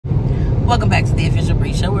Welcome back to the Official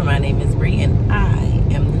Bree Show, where my name is Bree and I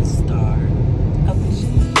am the star of the show.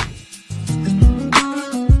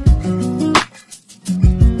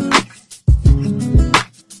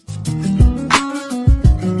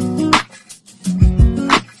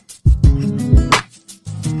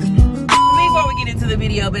 Before we get into the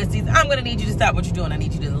video, besties, I'm going to need you to stop what you're doing. I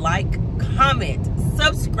need you to like, comment,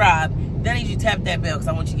 subscribe. Then I need you to tap that bell because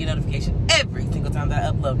I want you to get notification every single time that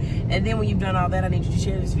I upload. And then when you've done all that, I need you to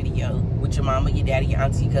share this video with your mama, your daddy, your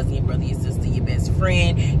auntie, your cousin, your brother, your sister, your best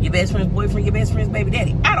friend, your best friend's boyfriend, your best friend's baby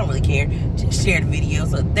daddy. I don't really care. Just share the video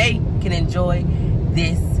so they can enjoy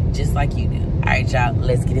this just like you do. All right, y'all,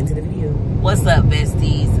 let's get into the video. What's up,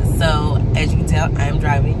 besties? So, as you can tell, I am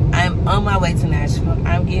driving. I am on my way to Nashville.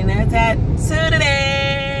 I'm getting a tattoo today.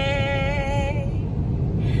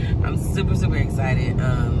 I'm super excited.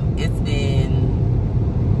 It's been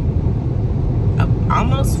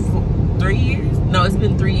almost 3 years. No, it's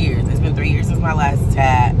been 3 years. It's been 3 years since my last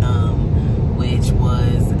tat, which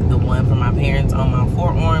was the one from my parents on my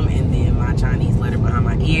forearm and then my Chinese letter behind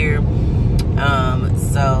my ear.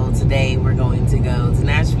 So today we're going to go to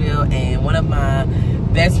Nashville, and one of my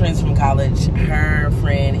best friends from college, her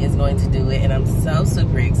friend is going to do it, and I'm so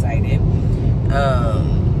super excited.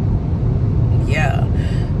 Yeah.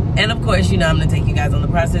 And of course, you know, I'm going to take you guys on the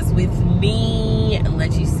process with me and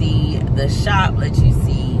let you see the shop, let you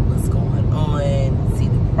see what's going on, see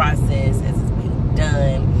the process as it's being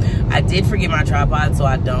done. I did forget my tripod, so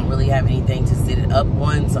I don't really have anything to sit it up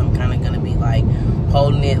on, so I'm kind of going to be like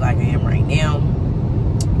holding it like I am right now.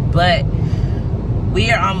 But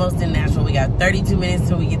we are almost in Nashville. We got 32 minutes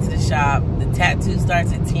till we get to the shop. The tattoo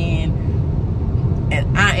starts at 10,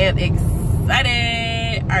 and I am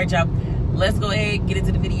excited. All right, y'all. Let's go ahead and get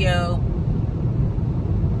into the video.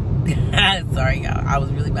 Sorry, y'all. I was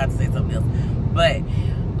really about to say something else. But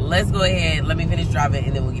let's go ahead. Let me finish driving,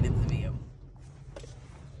 and then we'll get into the video.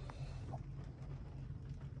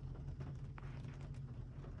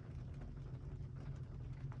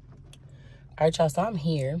 All right, y'all. So I'm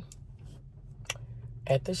here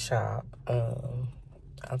at the shop. I'll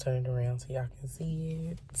turn it around so y'all can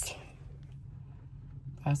see it.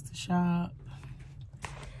 That's the shop.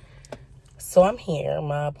 So I'm here.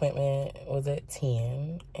 My appointment was at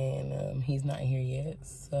 10, and he's not here yet.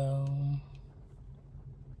 So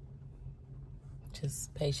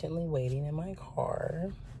just patiently waiting in my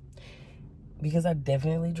car because I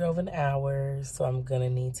definitely drove an hour. So I'm gonna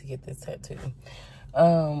need to get this tattoo.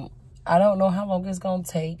 I don't know how long it's gonna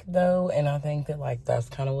take though, and I think that like that's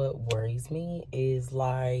kind of what worries me is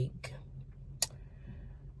like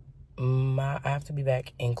I have to be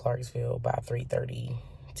back in Clarksville by 3:30.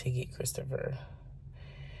 to get Christopher.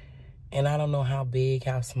 And I don't know how big,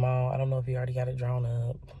 how small. I don't know if he already got it drawn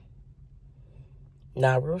up.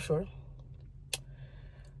 Not real sure.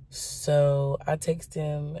 So I texted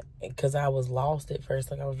him because I was lost at first.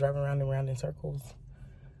 Like I was driving around and around in circles.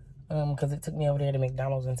 Because it took me over there to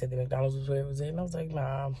McDonald's and said the McDonald's was where it was at. And I was like,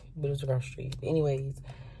 nah, but it was across the street. Anyways,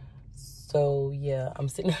 so yeah, I'm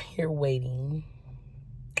sitting out here waiting.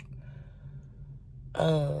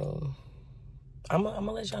 I'm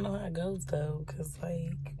gonna let y'all know how it goes though, cause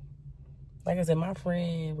like I said, my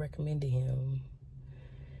friend recommended him,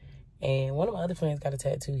 and one of my other friends got a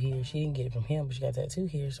tattoo here. She didn't get it from him, but she got a tattoo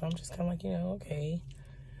here. So I'm just kind of like, you know, okay.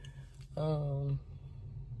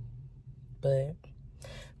 But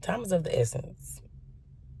time is of the essence,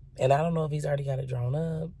 and I don't know if he's already got it drawn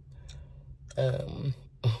up.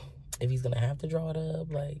 If he's gonna have to draw it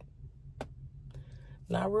up, like.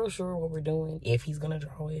 Not real sure what we're doing, if he's gonna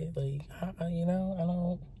draw it. Like, you know, I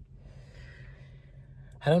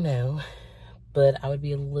don't know. But I would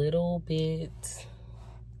be a little bit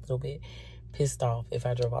pissed off if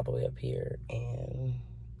I drove all the way up here and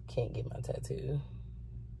can't get my tattoo.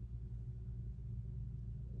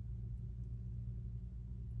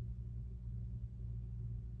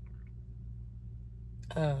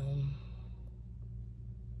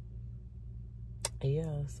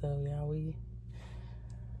 Yeah, so yeah,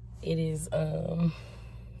 it is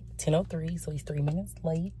 10:03, so he's 3 minutes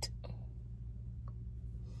late.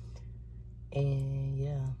 And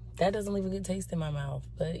yeah, that doesn't leave a good taste in my mouth.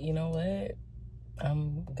 But you know what?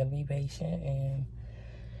 I'm gonna be patient, and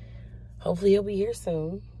hopefully he'll be here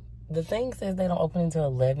soon. The thing says they don't open until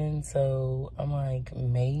 11, so I'm like,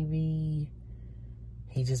 maybe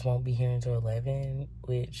he just won't be here until 11,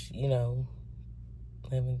 which, you know,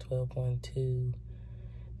 11, 12.2.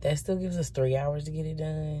 That still gives us 3 hours to get it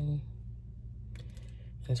done.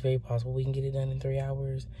 And it's very possible we can get it done in 3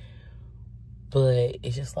 hours. But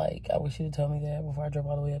it's just like, I wish you'd have told me that before I drove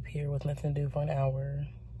all the way up here with nothing to do for an hour.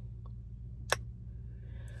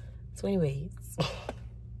 So anyways,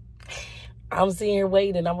 I'm sitting here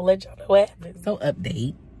waiting. I'm gonna let y'all know what happens. So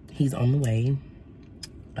update, he's on the way.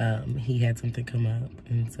 He had something come up,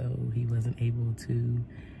 and so he wasn't able to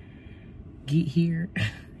get here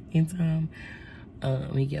in time.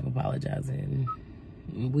 He kept apologizing.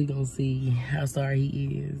 We gonna see how sorry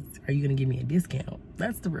he is. Are you gonna give me a discount?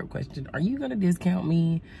 That's the real question. Are you gonna discount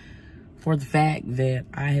me for the fact that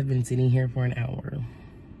I have been sitting here for an hour?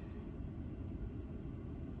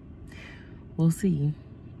 We'll see.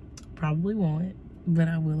 Probably won't, but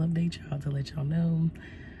I will update y'all to let y'all know.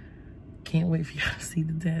 Can't wait for y'all to see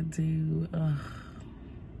the tattoo.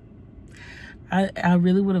 I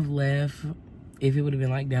really would have left if it would have been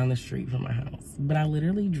like down the street from my house, but I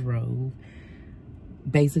literally drove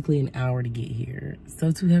basically an hour to get here.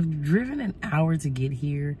 So to have driven an hour to get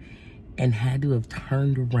here and had to have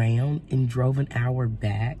turned around and drove an hour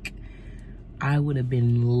back, I would have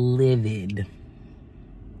been livid.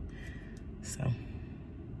 So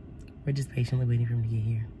we're just patiently waiting for him to get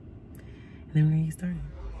here, and then we're gonna get started.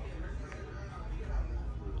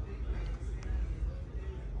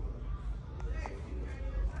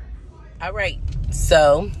 All right,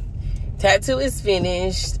 so tattoo is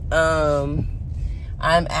finished.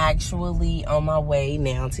 I'm actually on my way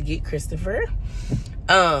now to get Christopher.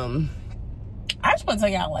 I just want to tell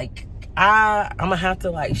y'all, like, I'm gonna have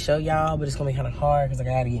to like show y'all, but it's gonna be kind of hard because I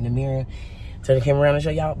gotta get in the mirror, turn the camera around and show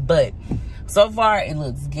y'all. But so far it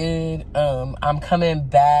looks good. I'm coming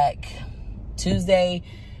back Tuesday,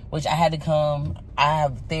 which I had to come. I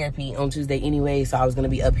have therapy on Tuesday anyway, so I was gonna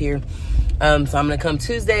be up here. So I'm gonna come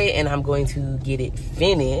Tuesday and I'm going to get it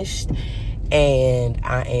finished, and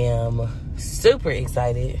I am super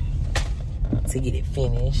excited to get it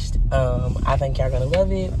finished. I think y'all gonna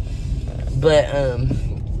love it, but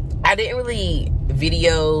I didn't really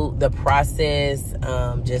video the process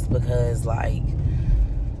just because, like,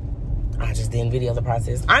 I just didn't video the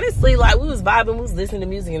process. Honestly, like, we was vibing, we was listening to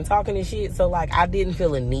music and talking and shit, so like I didn't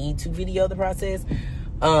feel a need to video the process.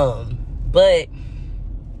 But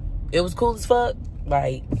it was cool as fuck.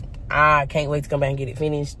 Like, I can't wait to come back and get it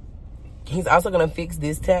finished. He's also gonna fix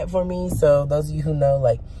this tat for me. So those of you who know,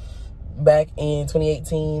 like, back in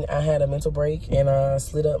 2018, I had a mental break and I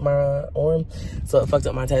slid up my arm, so it fucked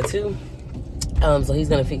up my tattoo. So he's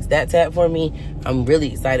gonna fix that tat for me. I'm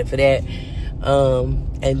really excited for that.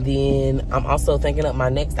 And then I'm also thinking up my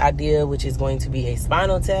next idea, which is going to be a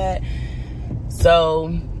spinal tat.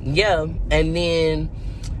 So yeah, and then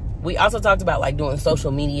we also talked about like doing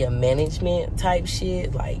social media management type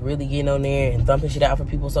shit, like really getting on there and thumping shit out for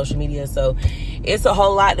people's social media. So it's a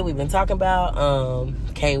whole lot that we've been talking about.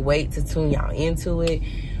 Can't wait to tune y'all into it.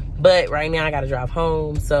 But right now I gotta drive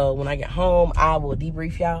home. So when I get home, I will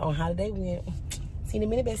debrief y'all on how the day went. See you in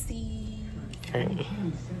a minute, bestie. Okay.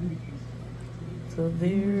 So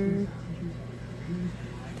there,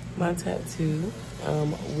 my tattoo.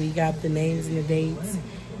 We got the names and the dates,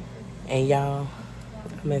 and y'all,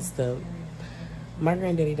 I messed up. My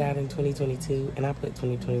granddaddy died in 2022, and I put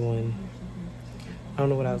 2021. I don't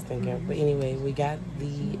know what I was thinking, but anyway, we got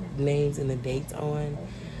the names and the dates on.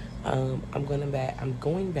 I'm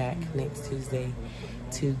going back next Tuesday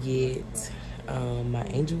to get my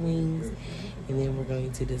angel wings, and then we're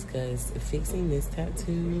going to discuss fixing this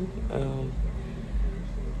tattoo.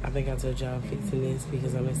 I think I told y'all fixing this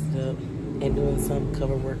because I messed it up, and doing some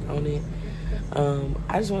cover work on it.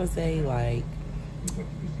 I just want to say, like,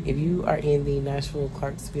 if you are in the Nashville,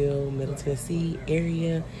 Clarksville, Middle Tennessee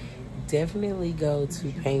area, definitely go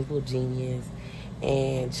to Painful Genius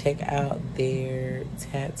and check out their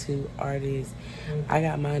tattoo artist. I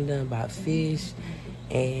got mine done by Fish,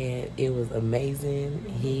 and it was amazing.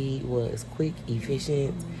 He was quick,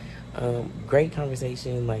 efficient, great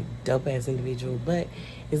conversation, like dope ass individual. But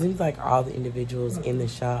it seems like all the individuals in the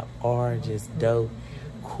shop are just dope,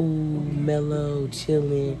 cool, mellow,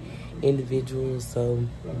 chilling individuals. So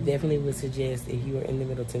definitely would suggest, if you are in the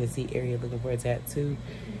Middle Tennessee area looking for a tattoo,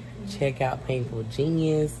 check out Painful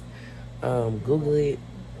Genius. Google it.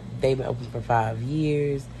 They've been open for 5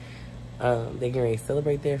 years. They're getting ready to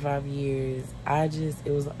celebrate their 5 years.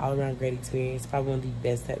 It was an all around great experience. Probably one of the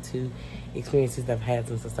best tattoo experiences I've had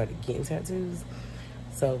since I started getting tattoos.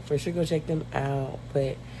 So for sure, go check them out.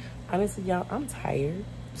 But honestly, y'all, I'm tired.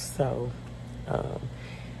 So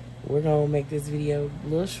we're gonna make this video a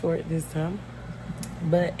little short this time.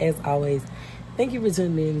 But as always, thank you for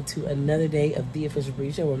tuning in to another day of The Official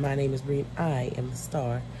Bree Show, where my name is Bree and I am the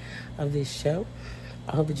star of this show.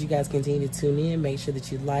 I hope that you guys continue to tune in. Make sure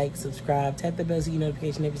that you like, subscribe, tap the bell so you get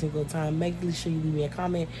notification every single time. Make sure you leave me a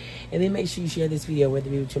comment, and then make sure you share this video, whether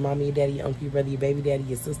it be with your mommy, your daddy, your uncle, your brother, your baby daddy,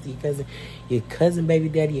 your sister, your cousin baby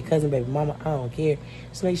daddy, your cousin baby mama. I don't care.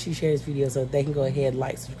 Just make sure you share this video so they can go ahead,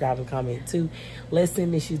 like, subscribe, and comment too. Let's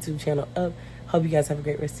send this YouTube channel up. Hope you guys have a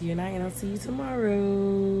great rest of your night, and I'll see you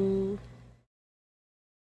tomorrow.